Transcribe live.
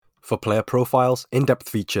For player profiles, in-depth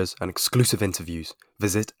features, and exclusive interviews,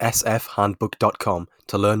 visit sfhandbook.com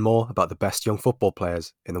to learn more about the best young football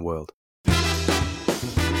players in the world.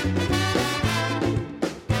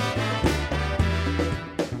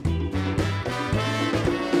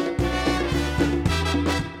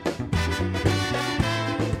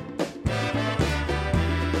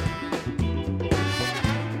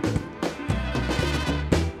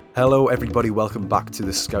 Hello everybody, welcome back to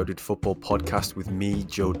the Scouted Football Podcast with me,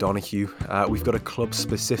 Joe Donoghue. We've got a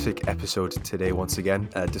club-specific episode today once again,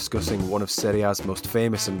 discussing one of Serie A's most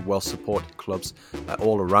famous and well-supported clubs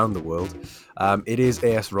all around the world. It is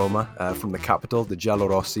AS Roma from the capital, the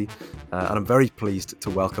Giallorossi, and I'm very pleased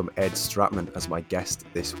to welcome Ed Stratmann as my guest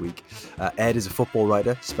this week. Ed is a football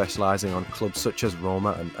writer specialising on clubs such as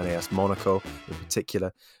Roma and AS Monaco in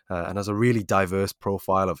particular, and has a really diverse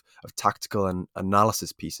profile of tactical and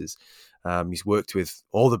analysis pieces. He's worked with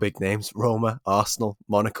all the big names: Roma, Arsenal,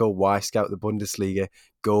 Monaco, Y-Scout, the Bundesliga,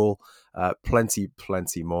 Goal, plenty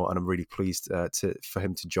more, and I'm really pleased for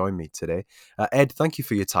him to join me today. Ed, thank you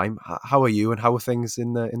for your time. How are you, and how are things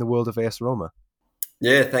in the world of AS Roma?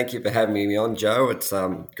 Yeah, thank you for having me on, Joe. It's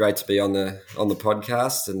great to be on the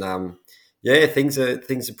podcast, and things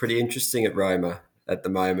are pretty interesting at Roma at the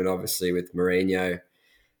moment. Obviously, with Mourinho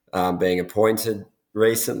being appointed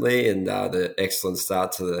recently, and the excellent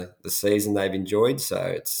start to the season they've enjoyed. So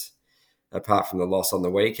it's, apart from the loss on the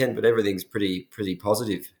weekend, but everything's pretty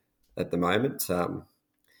positive at the moment.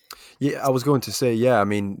 Yeah, I was going to say, I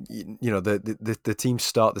mean, the teams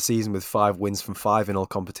start the season with 5 wins from 5 in all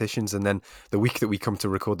competitions, and then the week that we come to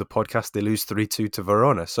record the podcast, they lose 3-2 to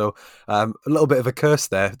Verona. So a little bit of a curse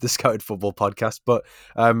there, the Scouted Football Podcast. But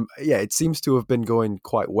it seems to have been going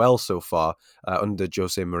quite well so far under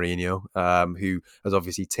José Mourinho, who has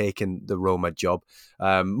obviously taken the Roma job,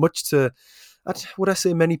 much to... would I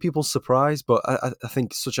say many people's surprise, but I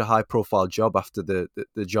think such a high-profile job after the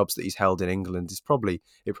jobs that he's held in England it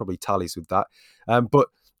probably tallies with that. But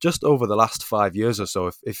just over the last 5 years or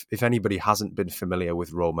so, if anybody hasn't been familiar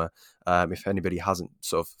with Roma, if anybody hasn't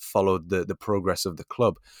sort of followed the progress of the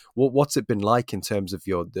club, what's it been like in terms of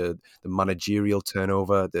the managerial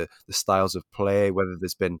turnover, the styles of play, whether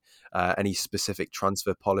there's been any specific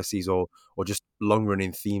transfer policies or just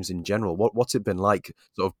long-running themes in general? What's it been like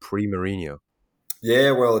sort of pre-Mourinho?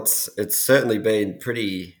 Yeah, well, it's certainly been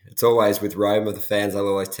pretty. It's always with Roma, the fans, I'll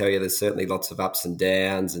always tell you, there's certainly lots of ups and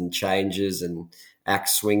downs and changes and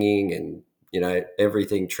axe swinging and,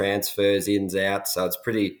 everything, transfers, ins, outs. So it's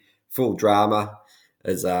pretty full drama,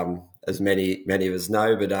 as many of us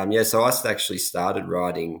know. But so I actually started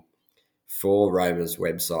writing for Roma's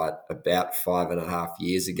website about 5.5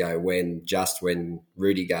 years ago when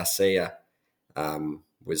Rudi Garcia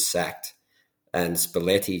was sacked and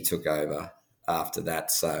Spalletti took over after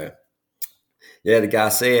that. So, the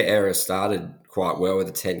Garcia era started quite well with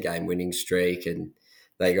a 10-game winning streak, and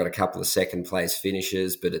they got a couple of second-place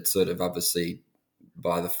finishes, but it's sort of obviously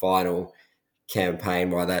by the final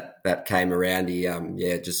campaign, while that came around, he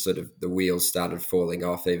just sort of the wheels started falling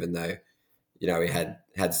off, even though, he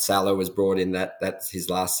had Salah was brought in, that's his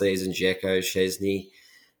last season, Dzeko, Szczesny,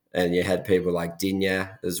 and you had people like Digne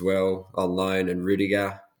as well on loan, and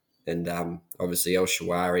Rudiger. And obviously El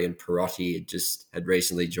Shaarawy and Perotti had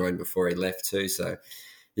recently joined before he left too. So,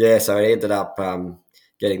 so he ended up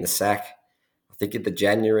getting the sack, I think, in the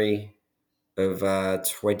January of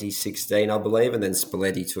 2016, I believe. And then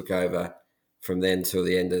Spalletti took over from then till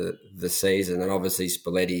the end of the season. And obviously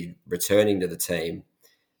Spalletti returning to the team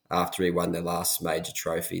after he won their last major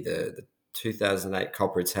trophy, the 2008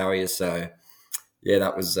 Coppa Italia. So,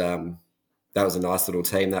 that was a nice little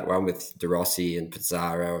team, that one, with De Rossi and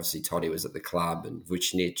Pizarro. Obviously, Totti was at the club, and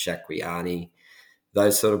Vucinic, Acquiani,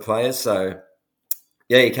 those sort of players. So,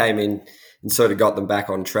 he came in and sort of got them back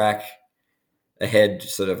on track ahead.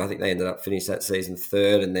 I think they ended up finishing that season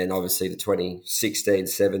third. And then obviously the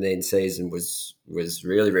 2016-17 season was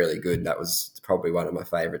really, really good. That was probably one of my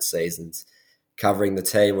favourite seasons, covering the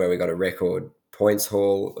team, where we got a record points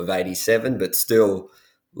haul of 87, but still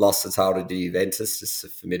lost the title to Juventus, just a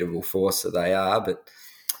formidable force that they are. But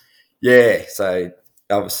so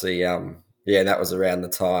obviously, that was around the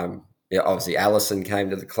time. Obviously Alisson came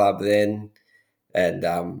to the club then,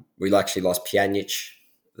 and we actually lost Pjanic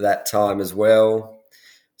that time as well.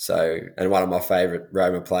 So, and one of my favourite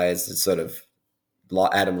Roma players is sort of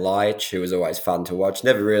Adam Ljajic, who was always fun to watch.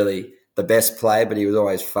 Never really the best player, but he was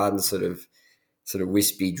always fun, sort of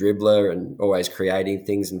wispy dribbler and always creating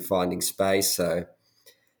things and finding space. So.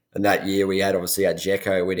 And that year we had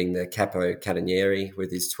Dzeko winning the Capo Cannonieri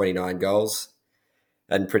with his 29 goals,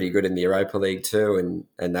 and pretty good in the Europa League too.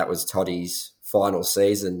 And that was Totti's final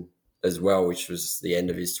season as well, which was the end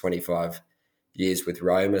of his 25 years with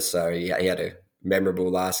Roma. So he had a memorable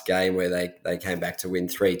last game where they came back to win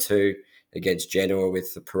 3-2 against Genoa,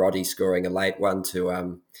 with Perotti scoring a late one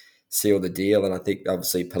to seal the deal. And I think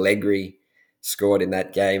obviously Pellegrini scored in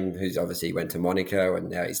that game, who's obviously went to Monaco and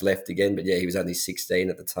now he's left again. But yeah, he was only 16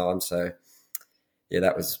 at the time. So yeah,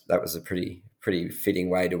 that was a pretty fitting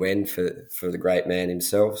way to end for the great man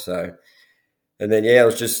himself. So, and then yeah,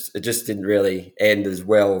 it just didn't really end as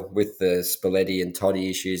well with the Spalletti and Totti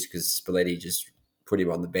issues, because Spalletti just put him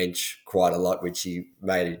on the bench quite a lot, which he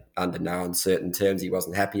made it under no uncertain terms he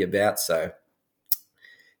wasn't happy about. So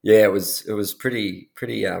yeah, it was pretty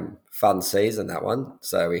fun season, that one.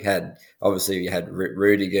 So we had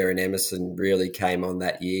Rudiger and Emerson really came on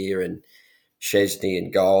that year, and Szczesny in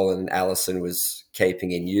goal, and Allison was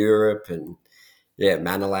keeping in Europe, and yeah,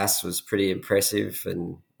 Manolas was pretty impressive,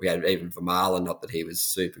 and we had even Vermaelen, not that he was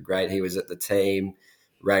super great, he was at the team.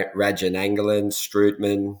 Rajan Angelin,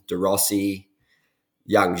 Stratmann, De Rossi,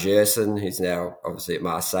 young Gerson, who's now obviously at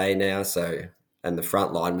Marseille now. So, and the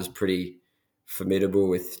front line was pretty formidable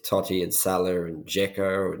with Totti and Salah and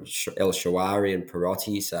Dzeko and El Shawari and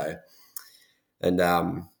Perotti. So, and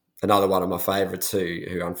another one of my favourites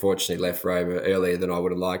who unfortunately left Roma earlier than I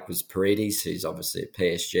would have liked was Paredes, who's obviously at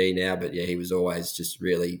PSG now. But yeah, he was always just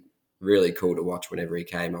really, really cool to watch whenever he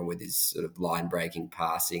came on with his sort of line-breaking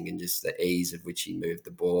passing and just the ease of which he moved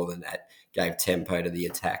the ball, and that gave tempo to the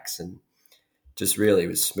attacks and just really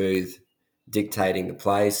was smooth dictating the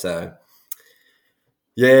play. So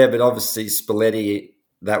yeah, but obviously Spalletti,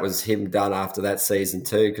 that was him done after that season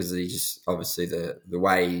too, because he just obviously the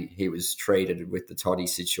way he was treated with the Totti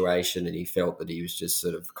situation, and he felt that he was just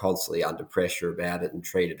sort of constantly under pressure about it and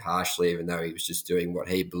treated harshly, even though he was just doing what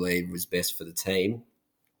he believed was best for the team.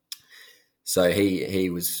 So he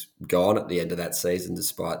was gone at the end of that season,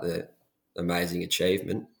 despite the amazing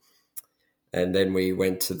achievement. And then we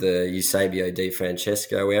went to the Eusebio Di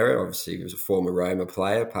Francesco era. Obviously, he was a former Roma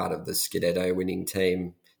player, part of the Scudetto winning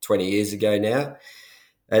team 20 years ago now.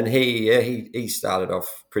 And he started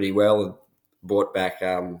off pretty well. Brought back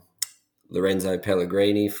Lorenzo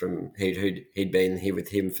Pellegrini from he'd been here with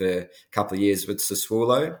him for a couple of years with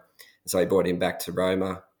Sassuolo, so he brought him back to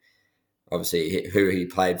Roma. Obviously, who he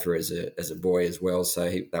played for as a boy as well.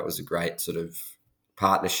 So that was a great sort of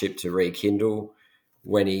partnership to rekindle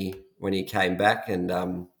when he came back, and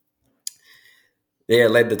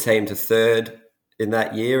led the team to third in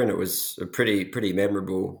that year, and it was a pretty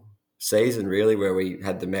memorable season, really, where we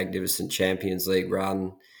had the magnificent Champions League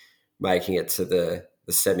run, making it to the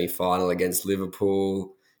semi-final against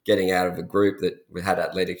Liverpool, getting out of a group that had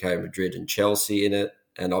Atletico Madrid and Chelsea in it,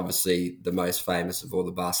 and obviously the most famous of all,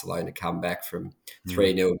 the Barcelona comeback from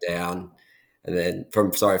 3-0 down, and then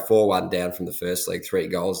 4-1 down from the first leg, 3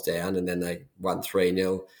 goals down, and then they won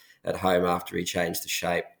 3-0 at home after he changed the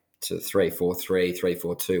shape to 3-4-3,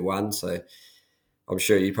 3-4-2-1. So I'm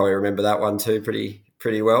sure you probably remember that one too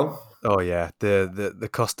pretty well. Oh yeah, the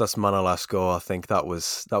Kostas Manolas goal. I think that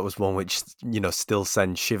was one which still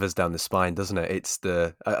sends shivers down the spine, doesn't it? It's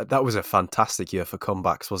that was a fantastic year for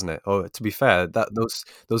comebacks, wasn't it? Oh, to be fair,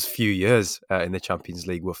 those few years in the Champions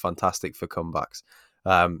League were fantastic for comebacks.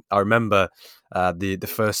 I remember the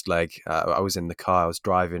first leg. I was in the car, I was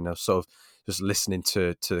driving, I was sort of just listening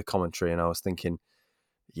to the commentary, and I was thinking,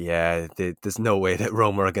 yeah, there's no way that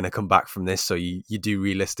Roma are going to come back from this. So you do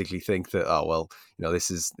realistically think that, oh, well,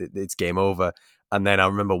 it's game over. And then I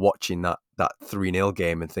remember watching that 3-0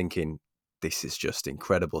 game and thinking, this is just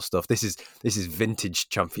incredible stuff. This is vintage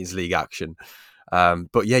Champions League action.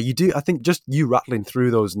 But yeah, you do. I think just you rattling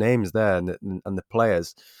through those names there and the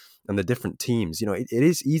players and the different teams, it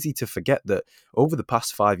is easy to forget that over the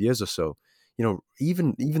past 5 years or so,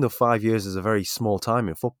 even though 5 years is a very small time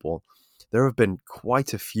in football, there have been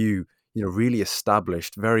quite a few, really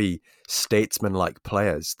established, very statesman-like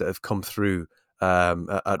players that have come through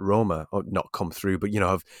at Roma, or not come through, but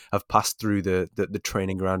have passed through the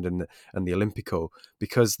training ground and the Olimpico,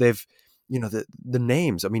 because they've, the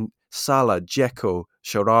names. I mean, Salah, Dzeko,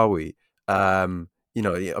 Shaarawy,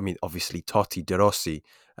 obviously Totti, De Rossi,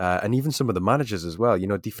 and even some of the managers as well.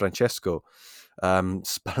 Di Francesco.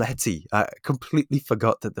 Spalletti. I completely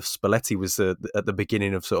forgot that the Spalletti was at the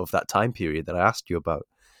beginning of sort of that time period that I asked you about.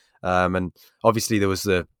 And obviously there was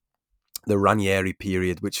the Ranieri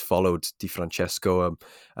period, which followed Di Francesco,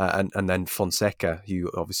 and then Fonseca, who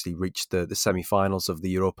obviously reached the semi-finals of the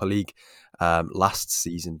Europa League last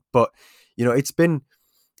season. But in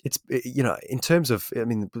terms of,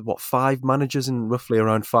 5 managers in roughly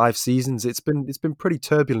around 5 seasons, it's been pretty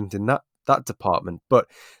turbulent in that department. But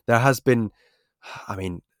there has been,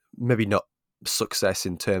 maybe not success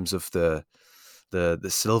in terms of the the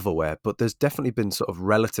silverware, but there's definitely been sort of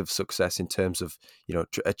relative success in terms of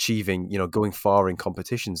achieving going far in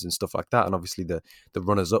competitions and stuff like that, and obviously the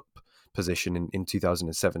runners up position in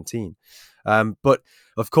 2017. But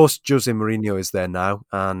of course, José Mourinho is there now,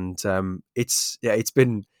 and it's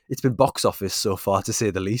been box office so far, to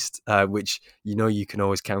say the least, which you can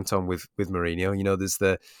always count on with Mourinho. There's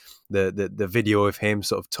the video of him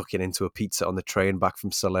sort of tucking into a pizza on the train back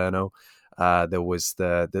from Salerno. There was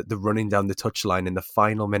the running down the touchline in the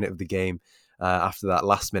final minute of the game after that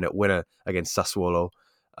last minute winner against Sassuolo,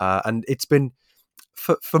 and it's been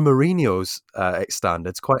for Mourinho's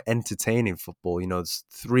standards quite entertaining football. It's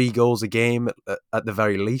 3 goals a game at the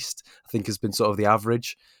very least. I think has been sort of the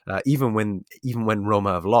average, even when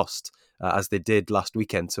Roma have lost, as they did last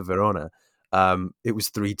weekend to Verona. It was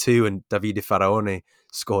 3-2, and Davide Faraone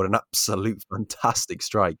scored an absolute fantastic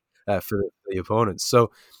strike for the opponents. So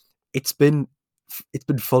it's been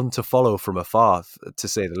fun to follow from afar, to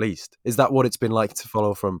say the least. Is that what it's been like to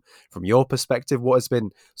follow from your perspective? What has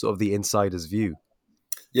been sort of the insider's view?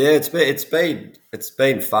 Yeah, it's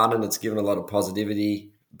been fun, and it's given a lot of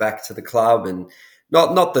positivity back to the club. And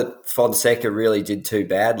not that Fonseca really did too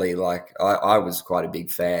badly. Like I was quite a big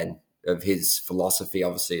fan of his philosophy,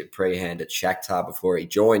 obviously at pre-hand at Shakhtar before he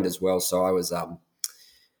joined as well. So I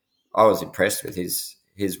was impressed with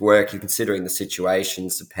his work, considering the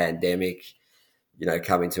situations, the pandemic.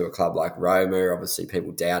 Coming to a club like Roma, obviously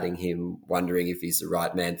people doubting him, wondering if he's the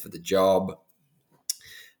right man for the job.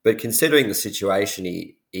 But considering the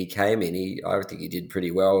situation he came in, I think he did pretty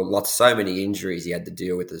well. So many injuries he had to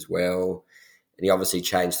deal with as well. And he obviously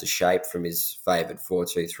changed the shape from his favoured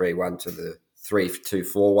 4-2-3-1 to the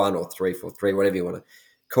 3-2-4-1 or 3-4-3, whatever you want to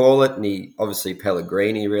call it. And he obviously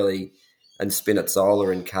Pellegrini really, and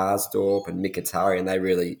Spinazzola and Karsdorp and Mkhitaryan, they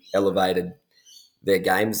really elevated their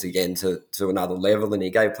games again to another level. And he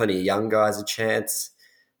gave plenty of young guys a chance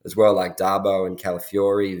as well, like Darbo and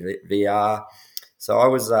Calafiori, VR. So I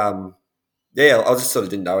was, I just sort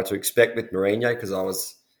of didn't know what to expect with Mourinho, because I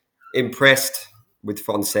was impressed with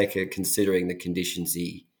Fonseca considering the conditions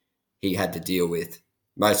he had to deal with.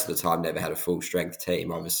 Most of the time, never had a full strength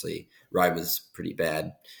team. Obviously, Roma's pretty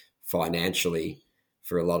bad financially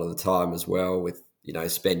for a lot of the time as well, with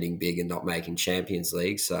spending big and not making Champions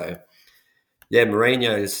League. So yeah,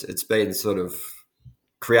 Mourinho's, it's been sort of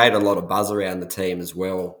create a lot of buzz around the team as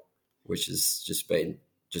well, which has just been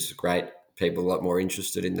just great. People a lot more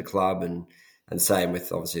interested in the club, and same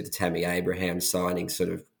with obviously the Tammy Abraham signing sort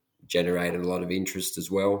of generated a lot of interest as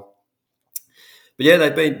well. But yeah,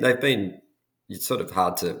 they've been it's sort of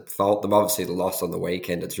hard to fault them. Obviously, the loss on the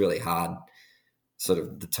weekend, it's really hard. Sort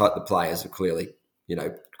of the players are clearly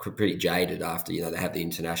pretty jaded after they have the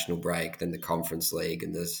international break, then the Conference League,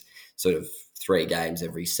 and there's sort of 3 games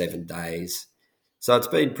every 7 days. So it's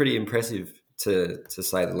been pretty impressive to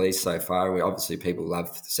say the least so far. Obviously, people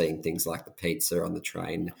love seeing things like the pizza on the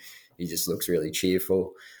train. He just looks really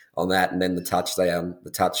cheerful on that, and then the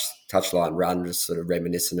touchline run, just sort of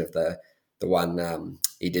reminiscent of the one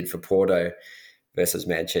he did for Porto versus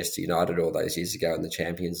Manchester United all those years ago in the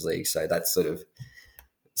Champions League. So that sort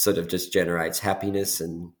of just generates happiness,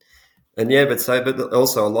 and yeah, but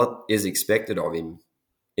also a lot is expected of him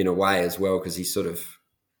in a way as well, because he's a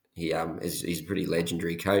pretty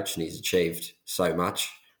legendary coach, and he's achieved so much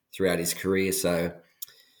throughout his career. So,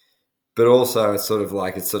 but also it's sort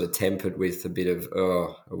of tempered with a bit of,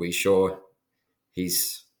 oh, are we sure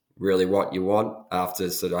he's really what you want after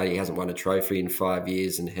he hasn't won a trophy in 5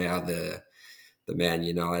 years, and how the Man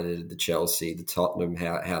United, the Chelsea, the Tottenham,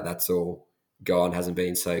 how that's all gone, hasn't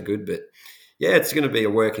been so good. But yeah, it's going to be a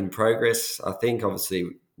work in progress. I think obviously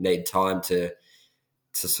need time to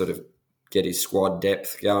sort of get his squad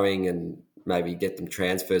depth going, and maybe get them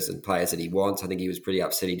transfers and players that he wants. I think he was pretty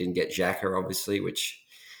upset he didn't get Xhaka, obviously, which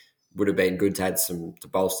would have been good to add some to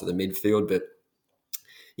bolster the midfield. But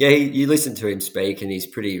yeah, you listen to him speak, and he's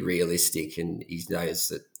pretty realistic, and he knows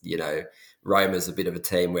that Roma's a bit of a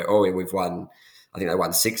team where we've won. I think they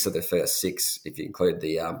won 6 of the first 6, if you include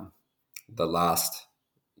the last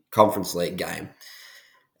Conference League game.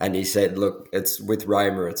 And he said, look, it's with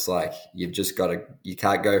Roma, it's like you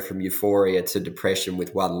can't go from euphoria to depression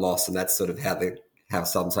with one loss. And that's sort of how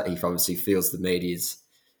sometimes he obviously feels the media's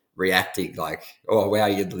reacting, like, oh, wow,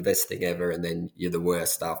 you're the best thing ever, and then you're the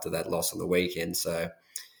worst after that loss on the weekend. So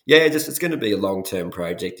yeah, it's going to be a long-term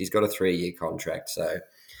project. He's got a 3-year contract, so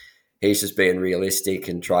he's just being realistic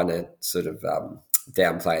and trying to sort of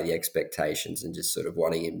downplay the expectations, and just sort of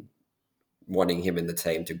wanting him and the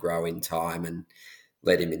team to grow in time, and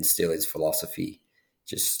let him instill his philosophy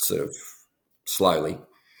just sort of slowly.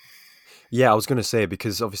 Yeah, I was going to say,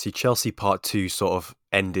 because obviously Chelsea Part 2 sort of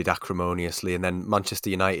ended acrimoniously, and then Manchester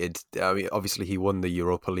United, I mean, obviously he won the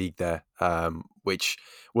Europa League there, which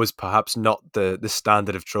was perhaps not the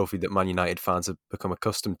standard of trophy that Man United fans have become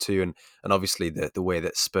accustomed to, and obviously the way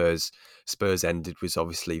that Spurs ended was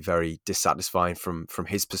obviously very dissatisfying from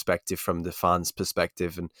his perspective, from the fans'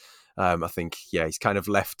 perspective, and I think, yeah, he's kind of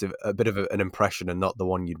left a bit of an impression and not the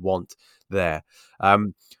one you'd want there.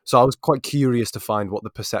 So I was quite curious to find what the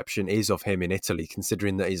perception is of him in Italy,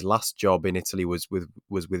 considering that his last job in Italy was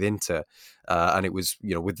with Inter, and it was,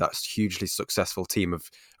 with that hugely successful team of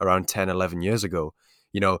around 10, 11 years ago.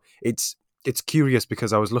 It's curious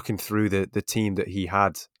because I was looking through the team that he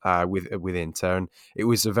had with Inter, and it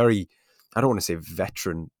was a very, I don't want to say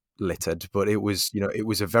veteran littered, but it was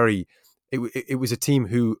a very it was a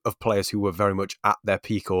team of players who were very much at their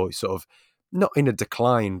peak, or sort of not in a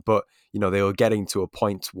decline, but they were getting to a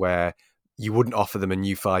point where you wouldn't offer them a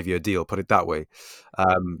new 5-year deal, put it that way.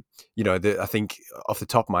 I think off the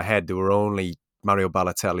top of my head, there were only Mario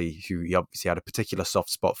Balotelli, who he obviously had a particular soft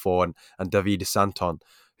spot for, and Davide Santon,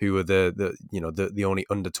 who were the only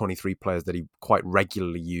under 23 players that he quite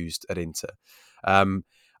regularly used at Inter.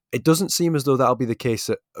 It doesn't seem as though that'll be the case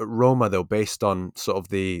at Roma, though, based on sort of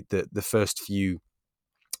the first few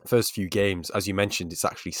games. As you mentioned, it's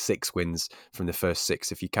actually 6 wins from the first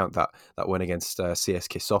 6 if you count that win against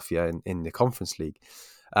CSK Sofia in the Conference League.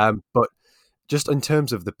 But just in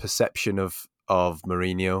terms of the perception of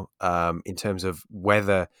Mourinho, in terms of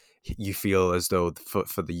whether you feel as though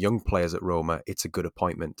for the young players at Roma it's a good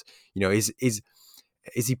appointment, is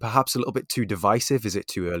he perhaps a little bit too divisive? Is it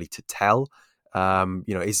too early to tell?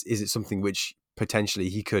 Is it something which potentially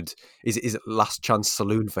he could, is it last chance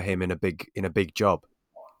saloon for him in a big job?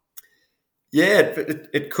 Yeah,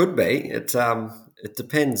 it could be. It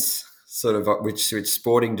depends sort of which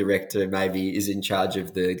sporting director maybe is in charge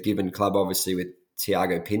of the given club. Obviously, with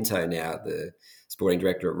Tiago Pinto now, the sporting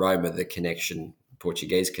director at Roma, the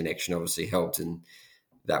Portuguese connection, obviously helped, and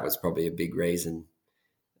that was probably a big reason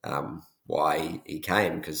why he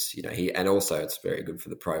came, because and also it's very good for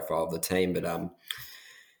the profile of the team. But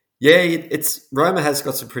yeah, it's Roma has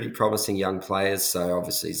got some pretty promising young players. So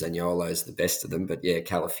obviously Zaniolo is the best of them, but yeah,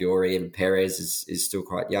 Calafiori and Perez is still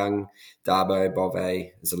quite young. Darbo,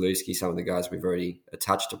 Bove, Zalewski, some of the guys we've already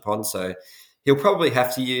touched upon. So he'll probably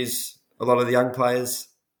have to use a lot of the young players,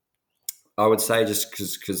 I would say, just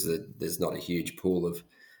because there's not a huge pool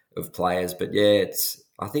of players. But yeah,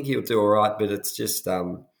 I think he'll do all right. But it's just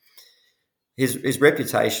his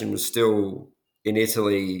reputation was still in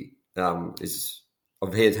Italy. Is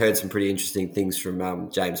I've heard some pretty interesting things from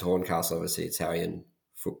James Horncastle, obviously Italian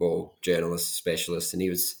football journalist specialist, and he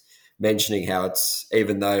was mentioning how it's,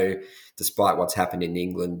 even though despite what's happened in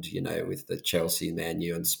England, with the Chelsea, Man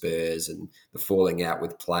U, and Spurs, and the falling out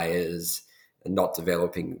with players and not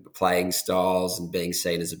developing the playing styles and being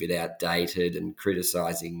seen as a bit outdated and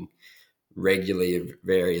criticising regularly of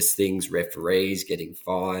various things, referees getting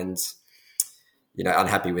fines,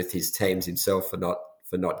 unhappy with his teams himself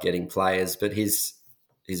for not getting players, but his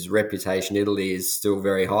reputation in Italy is still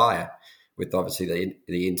very high, with obviously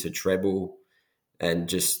the Inter treble and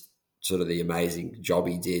just sort of the amazing job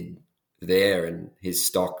he did there, and his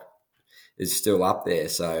stock is still up there,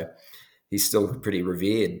 so he's still pretty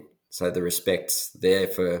revered. So the respect's there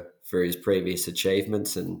for his previous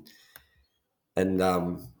achievements, and and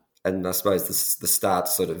I suppose the start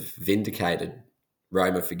sort of vindicated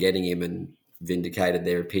Roma for getting him, and vindicated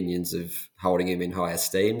their opinions of holding him in high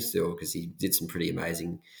esteem still, because he did some pretty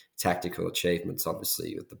amazing tactical achievements,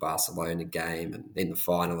 obviously with the Barcelona game and in the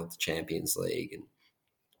final of the Champions League, and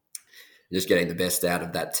just getting the best out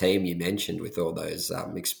of that team you mentioned with all those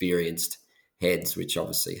experienced heads, which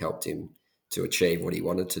obviously helped him to achieve what he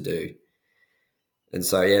wanted to do. And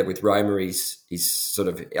so, yeah, with Roma, he's sort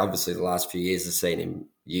of, obviously the last few years have seen him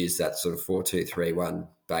use that sort of 4-2-3-1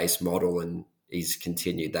 base model, and he's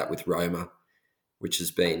continued that with Roma, which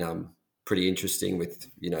has been pretty interesting, with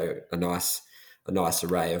a nice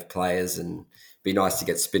array of players, and be nice to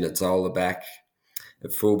get Spinazzola back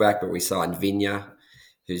at fullback. But we signed Vigna,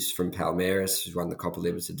 who's from Palmeiras, who's won the Copa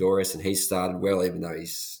Libertadores, and he started well, even though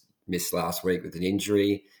he's missed last week with an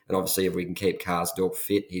injury. And obviously, if we can keep Karsdorp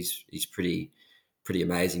fit, he's pretty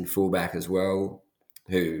amazing fullback as well,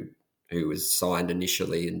 who was signed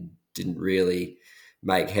initially and didn't really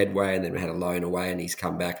make headway, and then had a loan away, and he's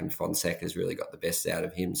come back, and Fonseca's really got the best out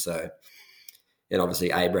of him. So, and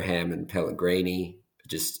obviously Abraham and Pellegrini,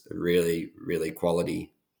 just a really, really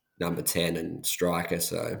quality number 10 and striker.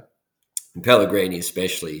 So, and Pellegrini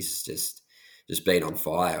especially, he's just been on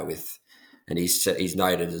fire with And he's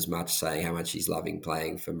noted as much, saying how much he's loving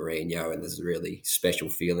playing for Mourinho, and there's a really special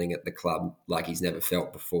feeling at the club like he's never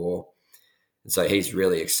felt before. And so he's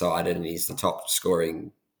really excited, and he's the top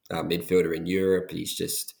scoring midfielder in Europe. He's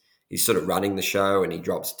sort of running the show, and he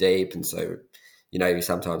drops deep, and so you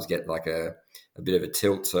sometimes get like a bit of a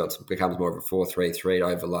tilt, so it becomes more of a 4-3-3 to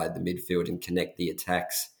overload the midfield and connect the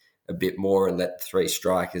attacks a bit more, and let the three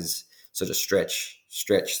strikers sort of stretch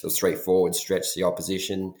the three forwards, stretch the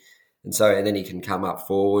opposition, and then he can come up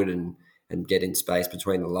forward and get in space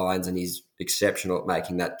between the lines, and he's exceptional at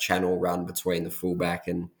making that channel run between the fullback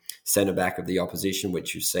and centre back of the opposition,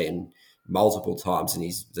 which you've seen multiple times, and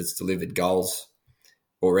he's delivered goals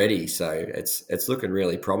already. So it's looking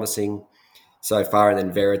really promising so far. And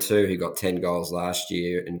then Veretout, who got 10 goals last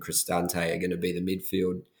year, and Cristante are going to be the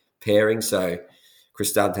midfield pairing. So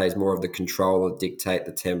Cristante is more of the controller, dictate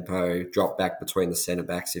the tempo, drop back between the centre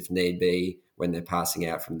backs if need be when they're passing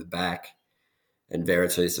out from the back. And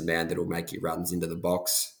Veretout is the man that will make you runs into the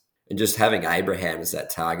box. And just having Abraham as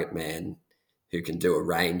that target man who can do a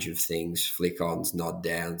range of things, flick-ons,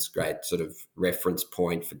 nod-downs, great sort of reference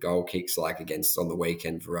point for goal kicks, like against on the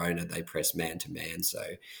weekend Verona, they press man-to-man, so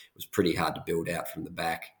it was pretty hard to build out from the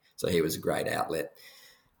back. So he was a great outlet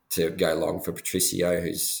to go long for Patricio,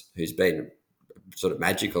 who's been sort of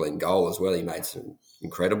magical in goal as well. He made some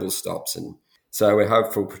incredible stops, and so we're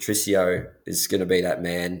hopeful Patricio is going to be that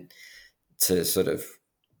man to sort of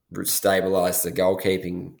stabilise the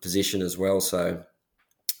goalkeeping position as well. So,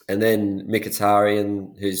 and then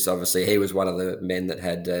Mkhitaryan, who's obviously, he was one of the men that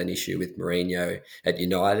had an issue with Mourinho at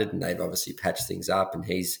United, and they've obviously patched things up, and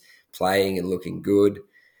he's playing and looking good.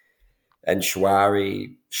 And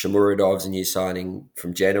Shomurodov's a new signing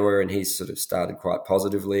from Genoa, and he's sort of started quite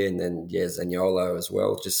positively. And then, Zaniolo as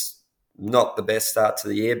well. Just not the best start to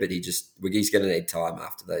the year, but he's going to need time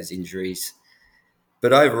after those injuries.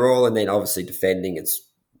 But overall, and then obviously defending,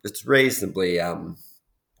 it's reasonably,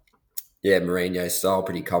 Mourinho style,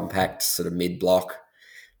 pretty compact, sort of mid-block,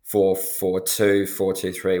 4-4-2,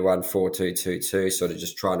 4-2-3-1, 4-2-2-2, sort of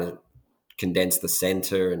just trying to condense the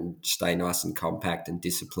centre and stay nice and compact and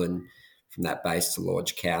discipline from that base to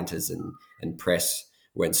launch counters and press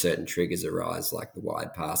when certain triggers arise, like the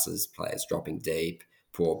wide passes, players dropping deep,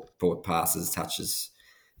 poor passes, touches,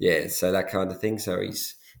 so that kind of thing. So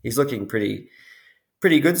he's looking pretty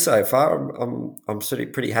good so far. I'm sort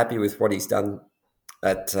of pretty happy with what he's done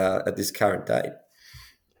at this current date.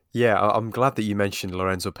 Yeah, I'm glad that you mentioned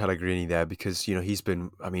Lorenzo Pellegrini there, because he's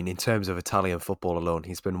been, I mean, in terms of Italian football alone,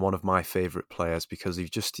 he's been one of my favourite players, because he's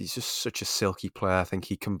just such a silky player. I think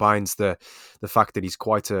he combines the fact that he's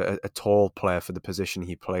quite a tall player for the position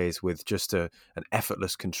he plays with just an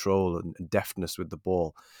effortless control and deftness with the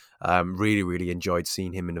ball. Really, really enjoyed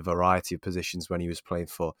seeing him in a variety of positions when he was playing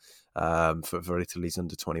for Italy's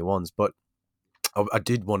under-21s. But I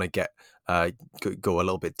did want to go a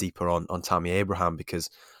little bit deeper on Tammy Abraham, because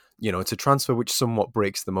it's a transfer which somewhat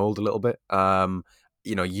breaks the mold a little bit.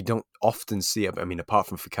 You don't often see it. I mean, apart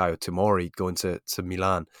from Fikayo Tomori going to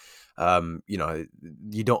Milan,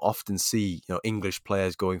 you don't often see English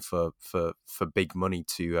players going for big money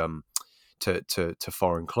to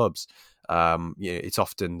foreign clubs. It's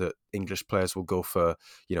often that English players will go for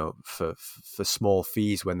small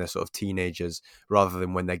fees when they're sort of teenagers, rather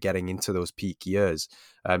than when they're getting into those peak years.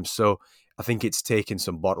 So I think it's taken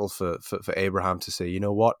some bottle for Abraham to say, you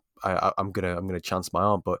know what, I'm gonna chance my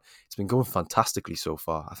arm. But it's been going fantastically so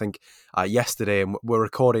far. I think yesterday, and we're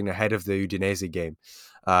recording ahead of the Udinese game,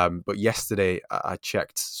 but yesterday I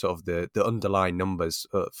checked sort of the underlying numbers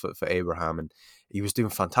for Abraham, and he was doing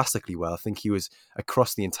fantastically well. I think he was,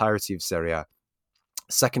 across the entirety of Serie A,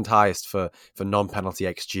 second highest for non-penalty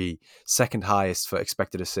XG, second highest for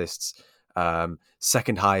expected assists,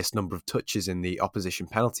 second highest number of touches in the opposition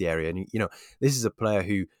penalty area. And this is a player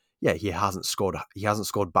who, he hasn't scored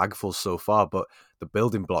bagfuls so far, but the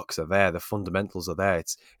building blocks are there, the fundamentals are there.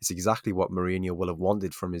 It's exactly what Mourinho will have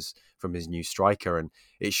wanted from his new striker, and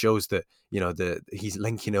it shows that he's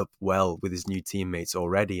linking up well with his new teammates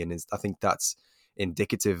already, and I think that's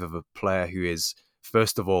indicative of a player who is,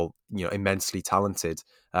 first of all, immensely talented,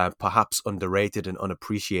 perhaps underrated and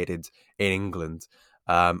unappreciated in England,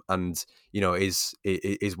 and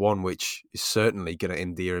is one which is certainly going to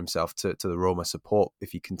endear himself to the Roma support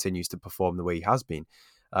if he continues to perform the way he has been.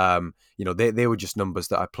 They were just numbers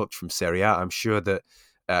that I plucked from Serie A. I'm sure that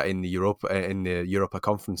in the Europa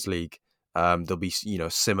Conference League, there'll be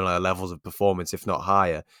similar levels of performance, if not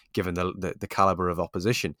higher, given the caliber of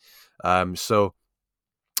opposition.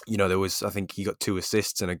 There was, I think he got 2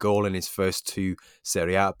 assists and a goal in his first 2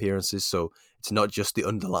 Serie A appearances. So it's not just the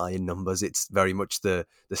underlying numbers; it's very much the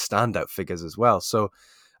standout figures as well. So,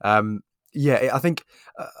 Yeah, I think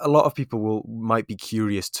a lot of people might be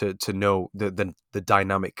curious to know the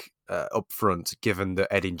dynamic up front, given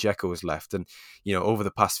that Edin Dzeko has left, and over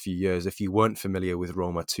the past few years, if you weren't familiar with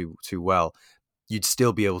Roma too well, you'd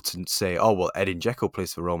still be able to say, oh well, Edin Dzeko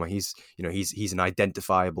plays for Roma. He's an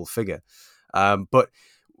identifiable figure, but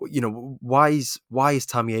why is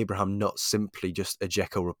Tammy Abraham not simply just a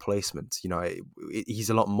Dzeko replacement? He's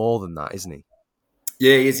a lot more than that, isn't he?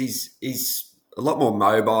 Yeah, he is. He's a lot more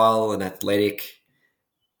mobile and athletic.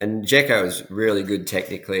 And Dzeko is really good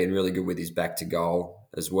technically and really good with his back to goal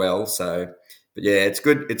as well. So, but yeah, it's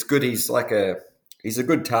good. It's good. He's a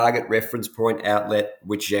good target reference point outlet,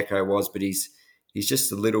 which Dzeko was, but he's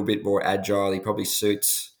just a little bit more agile. He probably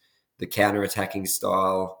suits the counter attacking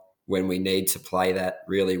style when we need to play that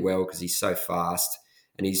really well because he's so fast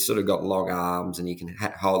and he's sort of got long arms and he can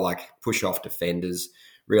hold like push off defenders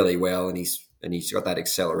really well, and he's got that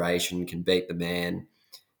acceleration, can beat the man,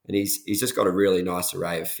 and he's just got a really nice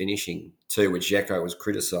array of finishing too, which Dzeko was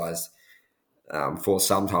criticised for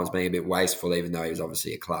sometimes being a bit wasteful, even though he was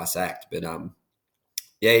obviously a class act. But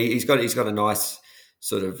yeah, he's got a nice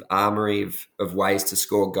sort of armory of ways to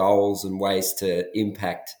score goals and ways to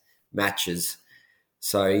impact matches.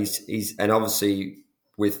 So he's and obviously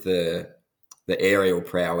with the aerial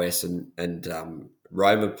prowess and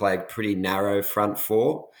Roma played pretty narrow front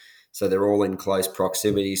four. So they're all in close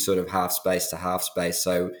proximity, sort of half space to half space.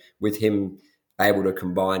 So with him able to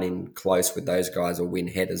combine in close with those guys or win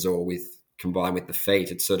headers or combine with the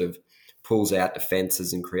feet, it sort of pulls out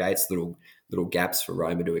defences and creates little gaps for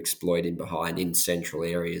Roma to exploit in behind in central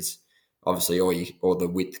areas. Obviously, or the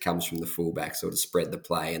width comes from the fullback, sort of spread the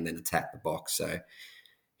play and then attack the box. So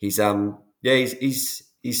he's sort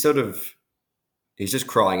of he's just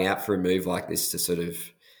crying out for a move like this to sort of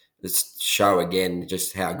just show again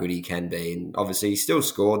just how good he can be. And obviously, he still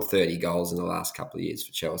scored 30 goals in the last couple of years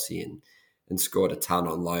for Chelsea and scored a ton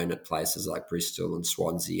on loan at places like Bristol and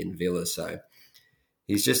Swansea and Villa. So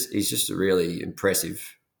he's just a really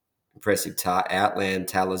impressive outlet and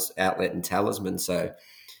talisman. So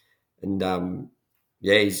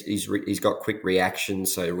yeah, he's got quick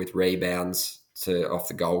reactions. So with rebounds to off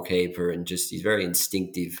the goalkeeper, and just he's very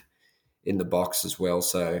instinctive in the box as well.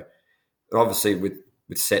 So obviously with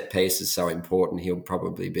set pieces so important, he'll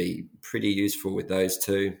probably be pretty useful with those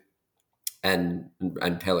two, and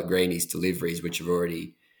Pellegrini's deliveries, which have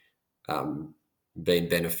already been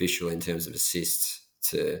beneficial in terms of assists.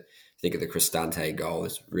 To think of the Cristante goal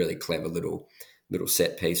as really clever little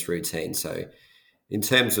set piece routine. So in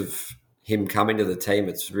terms of him coming to the team,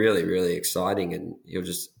 it's really, really exciting, and he'll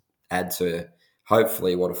just add to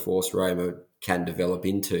hopefully what a force Roma can develop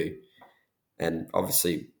into. And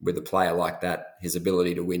obviously, with a player like that, his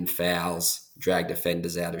ability to win fouls, drag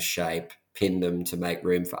defenders out of shape, pin them to make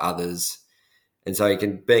room for others, and so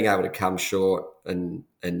being able to come short and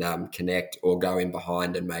connect or go in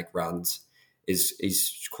behind and make runs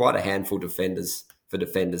is quite a handful for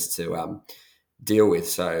defenders to deal with.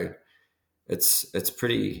 So it's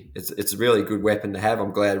a really good weapon to have.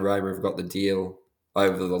 I'm glad Roma have got the deal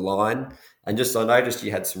over the line. And just I noticed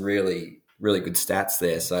you had some really, really good stats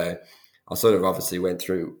there. So I sort of obviously went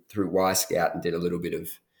through Y Scout and did a little bit of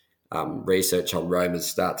research on Roma's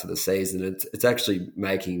start to the season. It's actually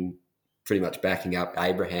pretty much backing up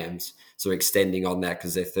Abraham's, so extending on that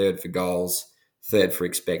because they're third for goals, third for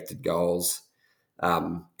expected goals.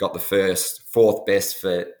 Got the fourth best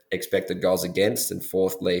for expected goals against and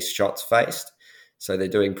fourth least shots faced. So they're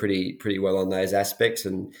doing pretty well on those aspects.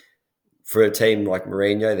 And for a team like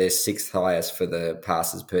Mourinho, they're sixth highest for the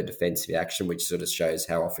passes per defensive action, which sort of shows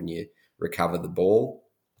how often you recover the ball.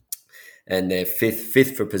 And they're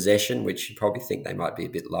fifth for possession, which you probably think they might be a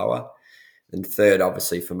bit lower. And third,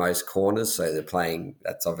 obviously, for most corners. So they're playing,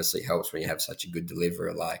 that's obviously helps when you have such a good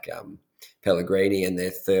deliverer like Pellegrini, and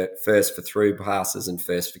they're first for through passes and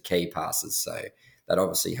first for key passes. So that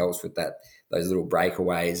obviously helps with those little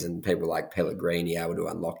breakaways and people like Pellegrini able to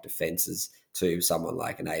unlock defences to someone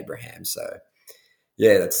like an Abraham. So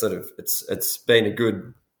yeah, that's sort of it's been a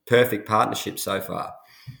good, perfect partnership so far.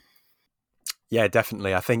 Yeah,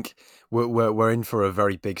 definitely. I think we're in for a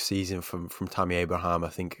very big season from Tammy Abraham. I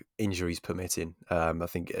think injuries permitting. I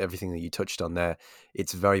think everything that you touched on there,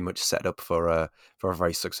 it's very much set up for a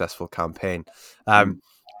very successful campaign. And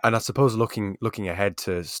I suppose looking ahead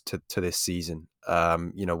to this season,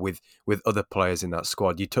 with other players in that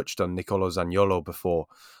squad, you touched on Nicolò Zaniolo before,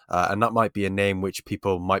 and that might be a name which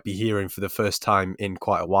people might be hearing for the first time in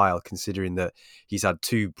quite a while, considering that he's had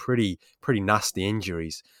two pretty nasty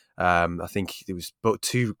injuries. I think there was both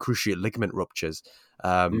two cruciate ligament ruptures.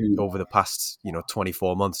 Mm. over the past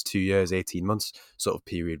 24 months, 2 years, 18 months sort of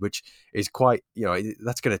period, which is quite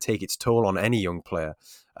that's going to take its toll on any young player.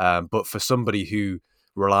 But for somebody who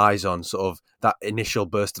relies on sort of that initial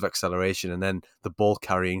burst of acceleration and then the ball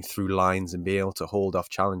carrying through lines and being able to hold off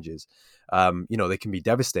challenges, they can be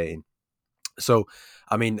devastating. So,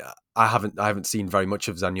 I mean, I haven't seen very much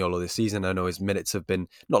of Zaniolo this season. I know his minutes have been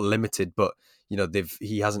not limited, but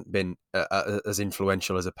he hasn't been as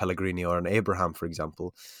influential as a Pellegrini or an Abraham, for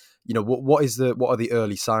example. What are the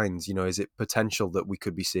early signs? Is it potential that we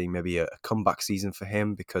could be seeing maybe a comeback season for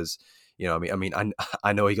him? Because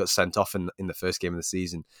I know he got sent off in the first game of the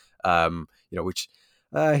season, which.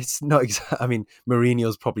 It's not. I mean,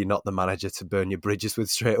 Mourinho's probably not the manager to burn your bridges with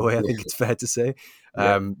straight away. I think it's fair to say,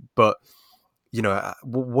 Yeah. but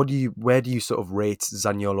where do you sort of rate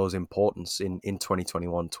Zaniolo's importance in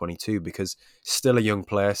 2021-22? Because still a young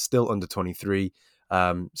player, still under 23,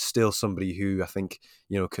 still somebody who I think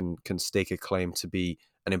can stake a claim to be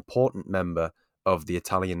an important member of the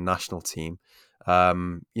Italian national team.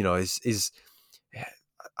 Is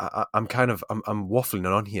I'm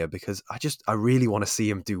waffling on here because I really want to see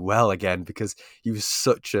him do well again, because he was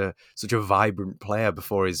such a vibrant player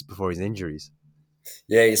before his injuries.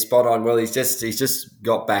 Yeah, you're spot on. Well, he's just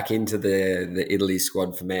got back into the Italy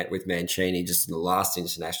squad for with Mancini just in the last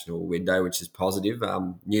international window, which is positive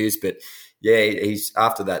news. But yeah, he's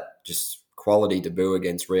after that just quality debut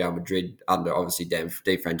against Real Madrid under obviously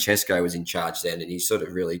Di Francesco was in charge then, and he sort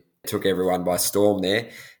of really took everyone by storm there.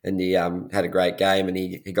 And he had a great game, and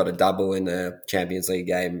he got a double in a Champions League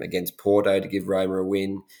game against Porto to give Roma a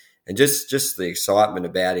win. And just the excitement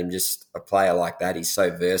about him, just a player like that. He's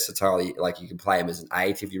so versatile. Like you can play him as an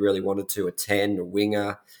 8 if you really wanted to, a 10, a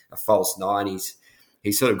winger, a false 9.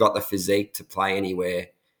 He's sort of got the physique to play anywhere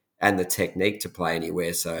and the technique to play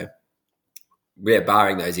anywhere. So, yeah,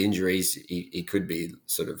 barring those injuries, he could be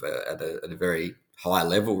sort of at a very high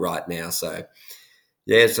level right now. So,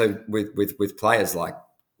 yeah, so with players like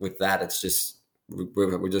with that, it's just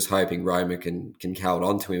we're just hoping Roma can hold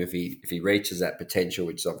on to him if he reaches that potential,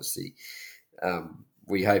 which obviously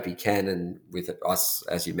we hope he can. And with us,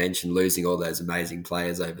 as you mentioned, losing all those amazing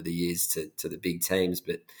players over the years to the big teams,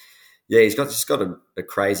 but yeah, he's just got a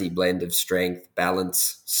crazy blend of strength,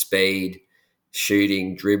 balance, speed,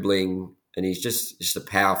 shooting, dribbling, and he's just a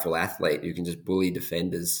powerful athlete who can just bully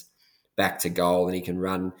defenders back to goal, and he can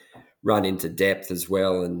run into depth as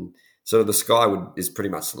well. And sort of the sky is pretty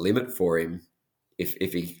much the limit for him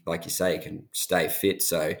if he, like you say, can stay fit.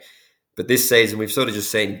 So, but this season we've sort of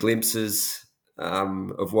just seen glimpses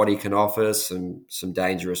of what he can offer, some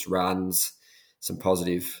dangerous runs, some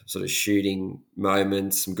positive sort of shooting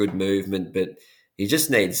moments, some good movement, but he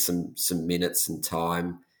just needs some minutes and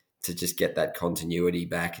time to just get that continuity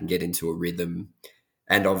back and get into a rhythm,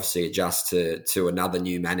 and obviously adjust to another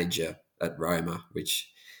new manager at Roma,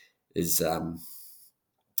 which is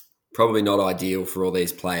probably not ideal for all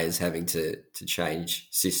these players having to change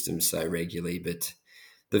systems so regularly. But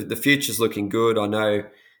the future's looking good. I know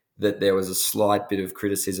that there was a slight bit of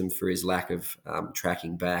criticism for his lack of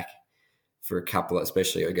tracking back for a couple,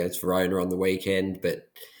 especially against Verona on the weekend. But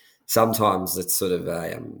sometimes it's sort of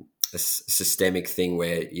a systemic thing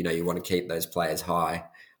where you want to keep those players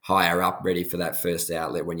higher up, ready for that first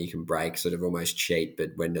outlet when you can break, sort of almost cheat.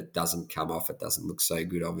 But when it doesn't come off, it doesn't look so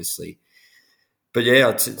good, obviously. But yeah,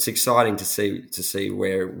 it's exciting to see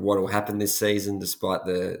what will happen this season, despite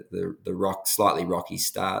the slightly rocky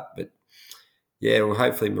start. But yeah, well,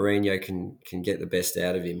 hopefully Mourinho can get the best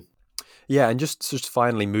out of him. Yeah, and just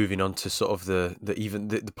finally moving on to sort of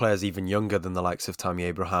the players even younger than the likes of Tammy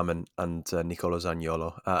Abraham and Nicolò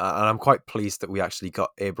Zaniolo, and I'm quite pleased that we actually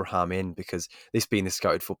got Abraham in, because this being the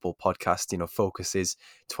Scouted Football podcast, focus is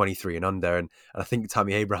 23 and under, and I think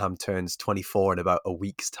Tammy Abraham turns 24 in about a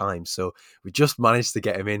week's time, so we just managed to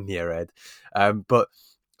get him in here, Ed. But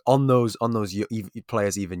on those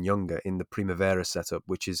players even younger in the Primavera setup,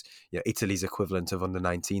 which is Italy's equivalent of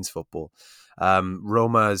under-19s football.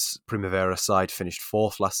 Roma's Primavera side finished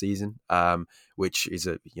fourth last season, which is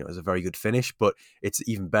a very good finish, but it's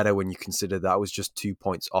even better when you consider that was just 2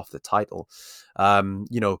 points off the title.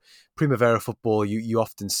 Primavera football, you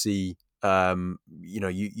often see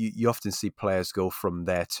you often see players go from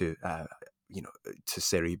there to to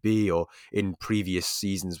Serie B, or in previous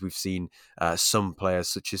seasons we've seen some players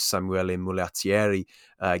such as Samuele Mulatieri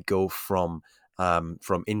go from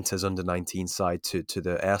Inter's under-19 side to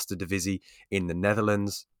the Eerste Divisie in the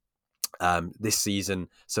Netherlands. This season,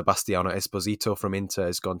 Sebastiano Esposito from Inter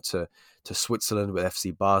has gone to Switzerland with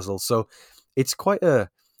FC Basel. So it's quite a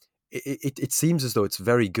it seems as though it's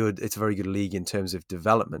very good. It's a very good league in terms of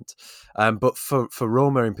development. But for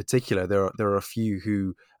Roma in particular, there are a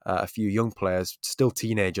few young players, still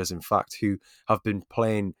teenagers, in fact, who have been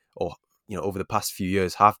playing, or over the past few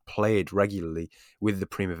years have played regularly with the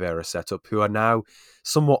Primavera setup, who are now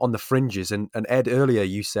somewhat on the fringes. And Ed, earlier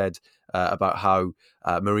you said about how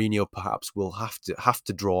Mourinho perhaps will have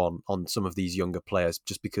to draw on some of these younger players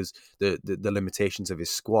just because the limitations of his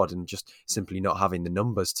squad and just simply not having the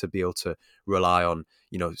numbers to be able to rely on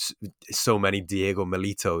so many Diego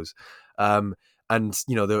Militos. And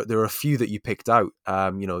there are a few that you picked out.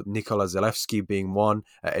 Nicola Zalewski being one,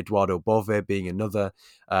 Eduardo Bove being another,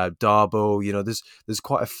 Darbo. There's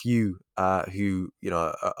quite a few who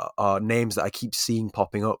are names that I keep seeing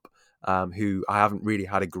popping up, who I haven't really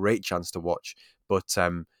had a great chance to watch, but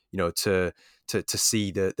to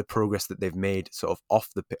see the progress that they've made sort of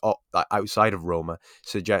outside of Roma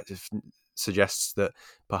suggests that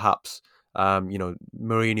perhaps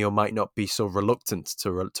Mourinho might not be so reluctant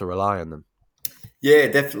to rely on them. Yeah,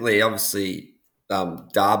 definitely. Obviously,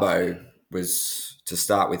 Darbo was to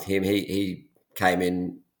start with him. He came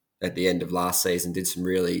in at the end of last season, did some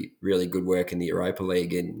really, really good work in the Europa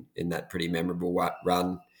League in that pretty memorable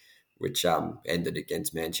run, which ended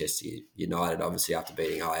against Manchester United, obviously after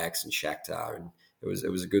beating Ajax and Shakhtar, and it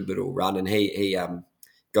was a good little run. And he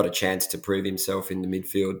got a chance to prove himself in the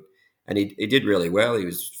midfield, and he did really well. He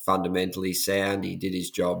was fundamentally sound. He did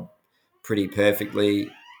his job pretty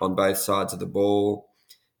perfectly on both sides of the ball,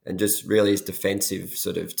 and just really his defensive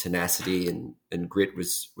sort of tenacity and grit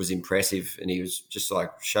was impressive. And he was just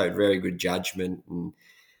showed very good judgment and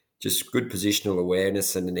just good positional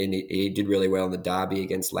awareness. And then he did really well in the derby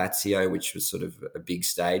against Lazio, which was sort of a big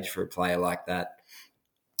stage for a player like that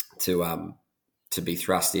to be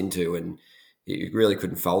thrust into. And you really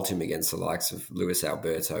couldn't fault him against the likes of Luis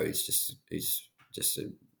Alberto. He's just a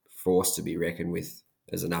force to be reckoned with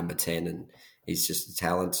as a number 10, and he's just a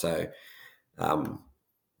talent. So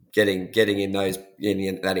getting in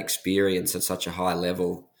that experience at such a high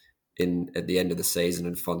level at the end of the season,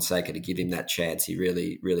 and Fonseca to give him that chance, he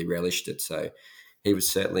really, really relished it. So he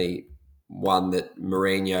was certainly one that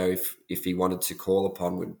Mourinho, if he wanted to call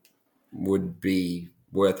upon, would be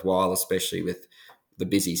worthwhile, especially with the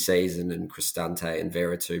busy season, and Cristante and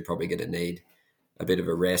Veretout probably going to need a bit of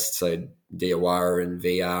a rest. So Diawara and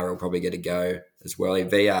VR will probably get a go as well.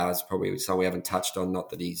 VR is probably someone we haven't touched on. Not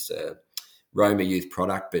that he's a Roma youth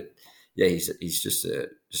product, but yeah, he's just a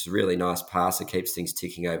really nice passer. Keeps things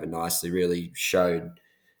ticking over nicely. Really showed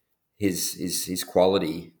his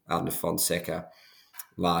quality under Fonseca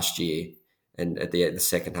last year, and at the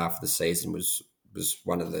second half of the season was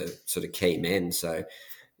one of the sort of key men. So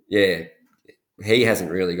yeah, he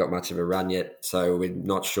hasn't really got much of a run yet. So we're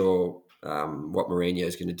not sure what Mourinho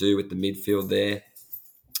is going to do with the midfield there.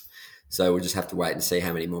 So we'll just have to wait and see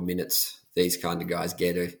how many more minutes these kind of guys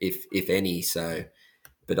get, if any. So,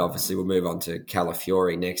 but obviously we'll move on to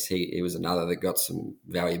Calafiori next. He was another that got some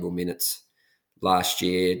valuable minutes last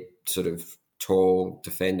year. Sort of tall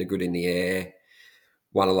defender, good in the air,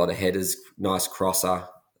 won a lot of headers, nice crosser,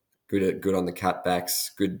 good on the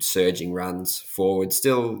cutbacks, good surging runs forward.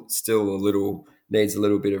 Still needs a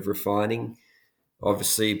little bit of refining,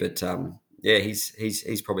 obviously, but yeah,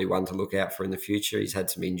 he's probably one to look out for in the future. He's had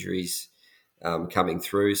some injuries coming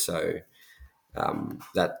through, so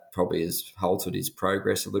that probably has halted his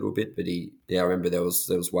progress a little bit. But I remember there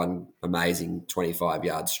was one amazing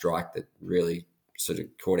 25-yard strike that really sort of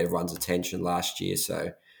caught everyone's attention last year.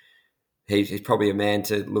 So he's probably a man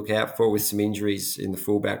to look out for with some injuries in the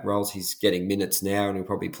fullback roles. He's getting minutes now, and he'll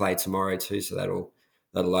probably play tomorrow too. So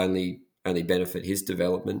that'll only benefit his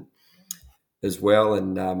development as well.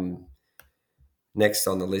 And next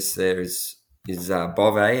on the list there is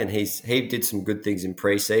Bove, and he did some good things in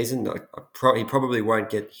pre-season. He probably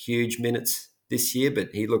won't get huge minutes this year, but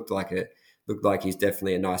he looked like he's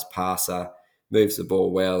definitely a nice passer, moves the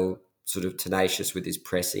ball well, sort of tenacious with his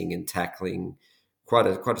pressing and tackling. Quite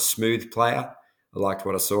a smooth player. I liked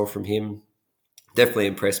what I saw from him. Definitely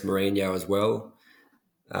impressed Mourinho as well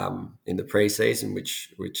in the pre-season,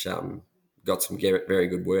 which got some very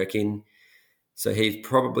good work in. So he's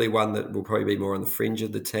probably one that will probably be more on the fringe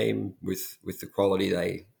of the team with the quality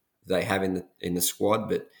they have in the squad,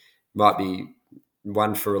 but might be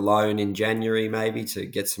one for a loan in January maybe to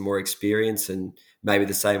get some more experience, and maybe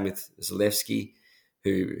the same with Zalewski,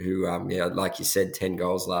 who like you said, 10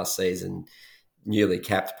 goals last season, newly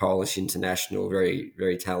capped Polish international, very,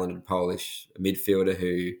 very talented Polish midfielder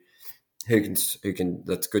who can.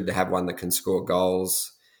 That's good to have one that can score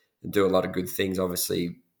goals and do a lot of good things.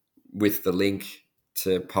 Obviously, with the link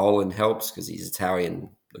to Poland helps because he's Italian,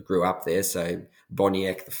 grew up there. So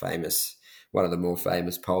Boniek, one of the more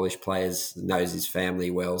famous Polish players, knows his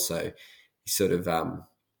family well. So he sort of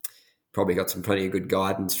probably got some plenty of good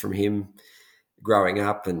guidance from him growing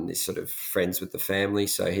up, and is sort of friends with the family.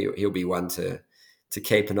 So he'll be one to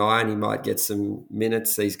keep an eye on. He might get some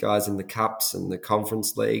minutes, these guys in the Cups and the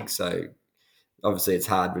Conference League. So obviously it's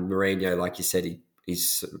hard with Mourinho, like you said,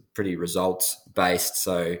 he's pretty results based.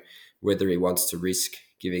 So whether he wants to risk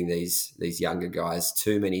giving these younger guys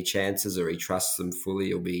too many chances or he trusts them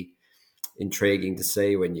fully will be intriguing to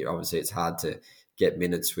see. Obviously it's hard to get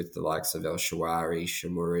minutes with the likes of El Shawari,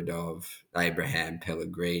 Shamuradov, Abraham,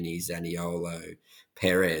 Pellegrini, Zaniolo,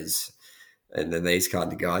 Perez, and then these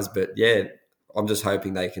kind of guys. But yeah, I'm just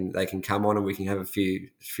hoping they can come on and we can have a few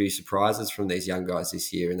surprises from these young guys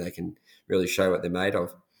this year, and they can really show what they're made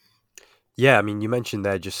of. Yeah, I mean, you mentioned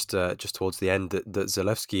there just towards the end that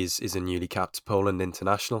Zalewski is a newly capped Poland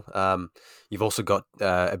international. You've also got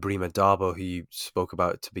Ibrahima Darbo, who you spoke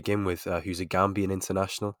about to begin with, who's a Gambian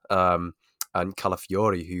international, and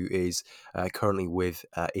Calafiori, who is currently with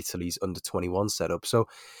Italy's under-21 setup. So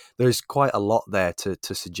there's quite a lot there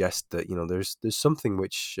to suggest that there's something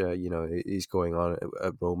which is going on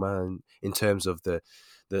at Roma in terms of the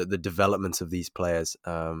development of these players,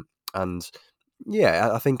 and. Yeah,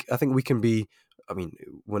 I think we can be. I mean,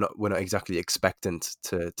 we're not exactly expectant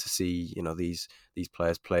to see these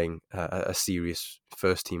players playing a serious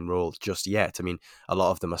first team role just yet. I mean, a lot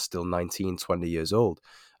of them are still 19, 20 years old,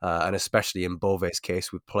 and especially in Bove's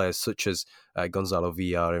case with players such as Gonzalo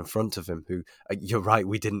Villar in front of him, who you're right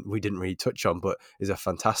we didn't really touch on, but is a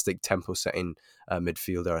fantastic tempo setting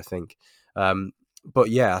midfielder, I think. But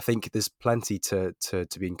yeah, I think there's plenty to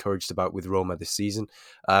be encouraged about with Roma this season.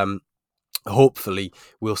 Hopefully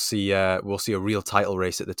we'll see a real title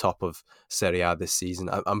race at the top of Serie A this season.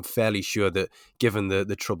 I'm fairly sure that given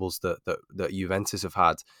the troubles that Juventus have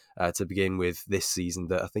had to begin with this season,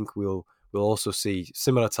 that I think we'll also see,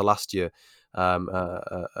 similar to last year, a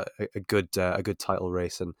good title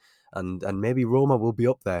race, and maybe Roma will be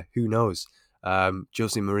up there. Who knows?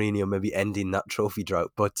 José Mourinho maybe ending that trophy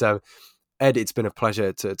drought. But Ed, it's been a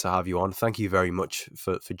pleasure to have you on. Thank you very much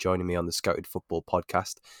for joining me on the Scouted Football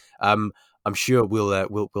podcast. I'm sure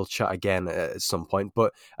we'll chat again at some point.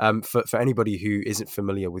 But for anybody who isn't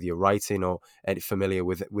familiar with your writing or familiar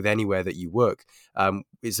with anywhere that you work,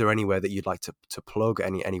 is there anywhere that you'd like to plug?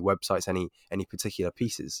 Any websites? Any particular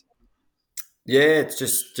pieces? Yeah, it's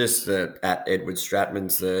just at Edward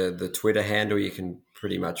Stratmann's the Twitter handle. You can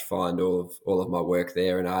pretty much find all of my work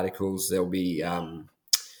there and articles. There'll be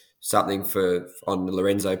something on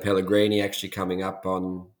Lorenzo Pellegrini actually coming up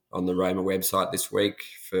on the Roma website this week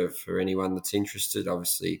for anyone that's interested.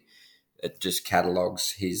 Obviously, it just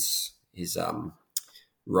catalogues his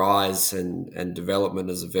rise and development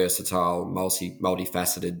as a versatile,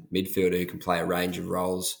 multifaceted midfielder who can play a range of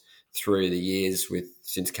roles through the years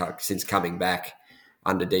since coming back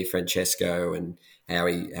under Di Francesco, and how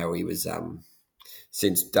he was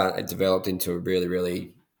developed into a really,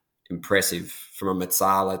 really impressive, from a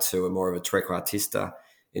Mezzala to a more of a trequartista,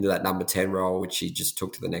 into that number 10 role, which he just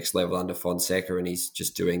took to the next level under Fonseca, and he's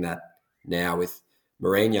just doing that now with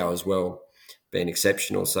Mourinho as well, being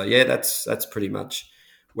exceptional. So yeah, that's pretty much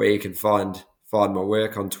where you can find my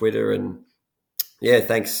work on Twitter. And yeah,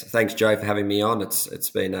 thanks Joe for having me on. It's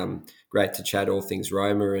been great to chat all things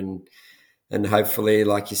Roma, and hopefully,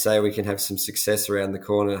 like you say, we can have some success around the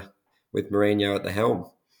corner with Mourinho at the helm.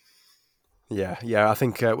 Yeah. I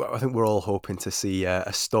think we're all hoping to see a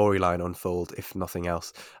storyline unfold, if nothing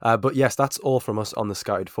else. But yes, that's all from us on the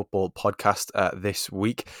Scouted Football podcast this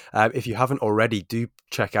week. If you haven't already, do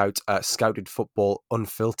check out Scouted Football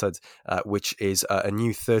Unfiltered, which is a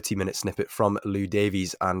new 30-minute snippet from Lou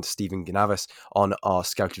Davies and Stephen Ganavis on our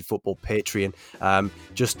Scouted Football Patreon.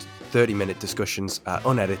 Just 30-minute discussions,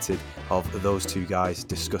 unedited, of those two guys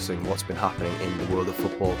discussing what's been happening in the world of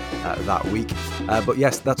football that week. But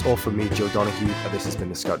yes, that's all from me, Joe Donahue. This has been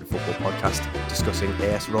the Scouted Football podcast discussing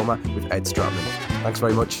AS Roma with Ed Stratmann. Thanks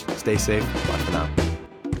very much. Stay safe. Bye for now.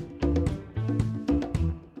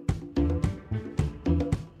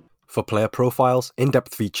 For player profiles,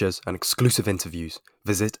 in-depth features and exclusive interviews,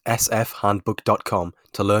 visit sfhandbook.com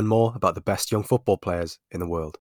to learn more about the best young football players in the world.